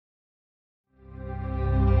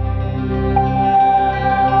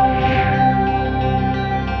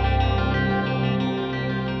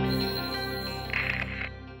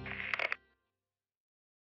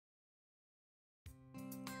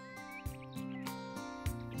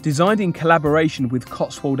Designed in collaboration with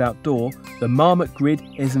Cotswold Outdoor, the Marmot grid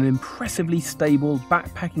is an impressively stable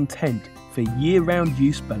backpacking tent for year-round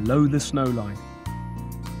use below the snowline.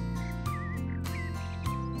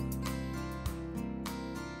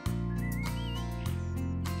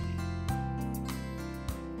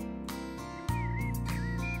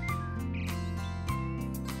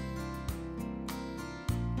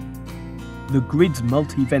 The grid's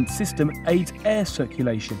multi-vent system aids air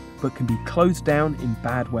circulation, but can be closed down in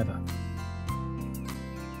bad weather.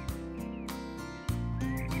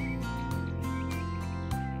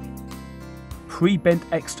 Pre-bent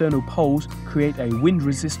external poles create a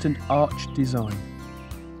wind-resistant arch design.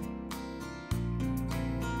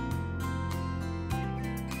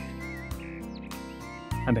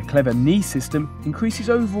 And a clever knee system increases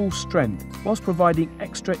overall strength whilst providing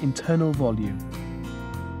extra internal volume.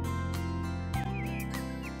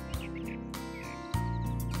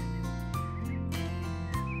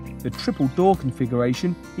 The triple door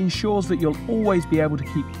configuration ensures that you'll always be able to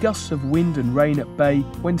keep gusts of wind and rain at bay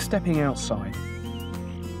when stepping outside.